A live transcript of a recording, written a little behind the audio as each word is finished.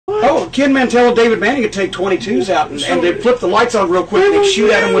Ken Mantell and David Manning would take 22s out, and they'd flip the lights on real quick, and they'd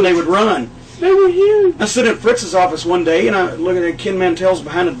shoot at them when they would run. They were huge. I stood in Fritz's office one day, and I looking at Ken Mantell's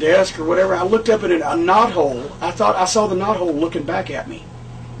behind a desk or whatever. I looked up at a knothole. I thought I saw the knothole looking back at me.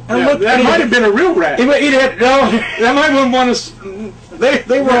 Yeah, that might have been a real rat. It had, no, that might have been one of.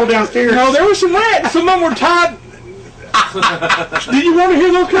 They were all downstairs. No, there were some rats. Some of them were tied. Did you want to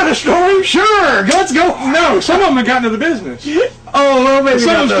hear those kind of stories? Sure, let's go. No, some of them have gotten to the business. Oh, well, maybe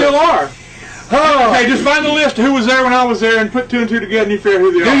some of them still are. Oh. Hey, just find the list of who was there when I was there and put 2 and 2 together and you figure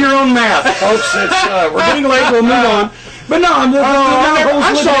who they are. Do your own math, folks. We're getting late. We'll move on. But no,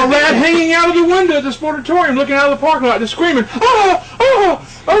 I saw a rat hanging out of the window at the sportatorium, looking out of the parking lot, just screaming, "Oh,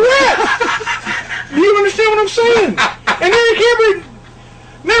 a rat!" Do you understand what I'm saying? And then Cameron,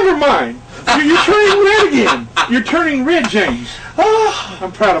 never mind. You're turning red again. You're turning red, James. Oh,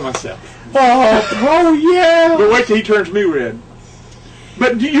 I'm proud of myself. Oh yeah. But wait till he turns me red.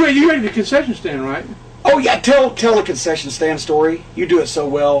 But you had the concession stand, right? Oh yeah, tell a concession stand story. You do it so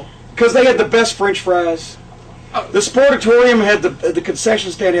well because they had the best French fries. The sportatorium had the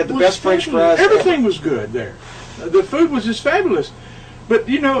concession stand had the best French fries. Everything was good there. The food was just fabulous. But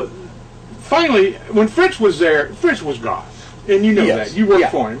you know, finally, when Fritz was there, Fritz was God, and you know that. You worked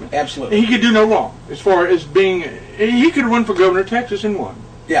for him. Absolutely. He could do no wrong as far as being. He could run for governor of Texas and won.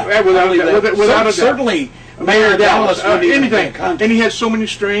 Yeah, without a doubt. Certainly, Mayor of Dallas, anything. And he had so many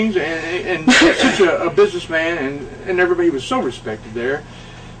strings, and such a businessman, and everybody was so respected there,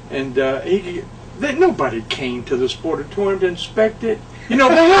 and nobody came to the sportatorium to inspect it. You know,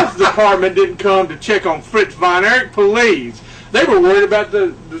 the health department didn't come to check on Fritz Von Erich, please. They were worried about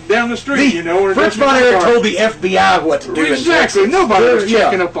the down the street, you know. Fritz Von Erich told the FBI what to do. Exactly. Nobody was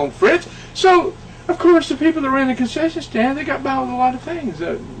checking up on Fritz. So, of course, the people that ran the concession stand, they got by with a lot of things.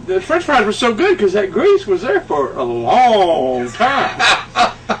 The French fries were so good because that grease was there for a long time.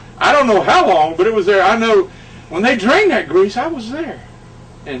 I don't know how long, but it was there. I know when they drained that grease, I was there.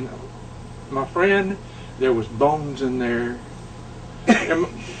 And my friend, there was bones in there.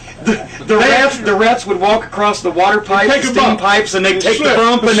 The rats would walk across the water pipes, the steam pipes, and they'd take the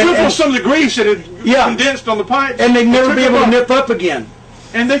bump and swivel some of the grease that had condensed on the pipes. And they'd never be able to nip up again.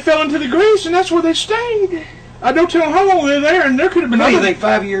 And they fell into the grease, and that's where they stayed. I don't tell them how long they were there, and there could have been. What do you think?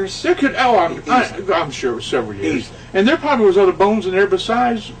 5 years? There could. Oh, I'm sure it was several years. Easy. And there probably was other bones in there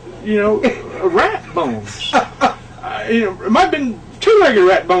besides, you know, rat bones. You know, it might have been 2-legged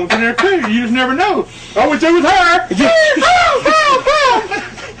rat bones in there too. You just never know. I went there with her.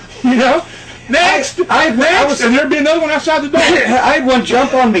 You know. Next, and there'd be another one outside the door. I had one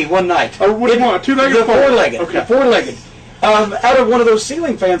jump on me one night. Oh, which one? 2-legged or 4-legged? Okay. 4-legged. Out of one of those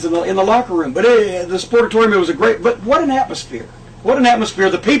ceiling fans in the locker room. But the sportatorium, it was a great. But what an atmosphere! What an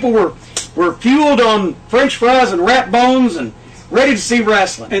atmosphere! The people were fueled on French fries and rat bones and ready to see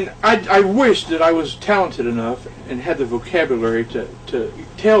wrestling. And I wish that I was talented enough and had the vocabulary to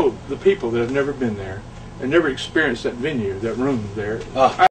tell the people that have never been there and never experienced that venue, that room there.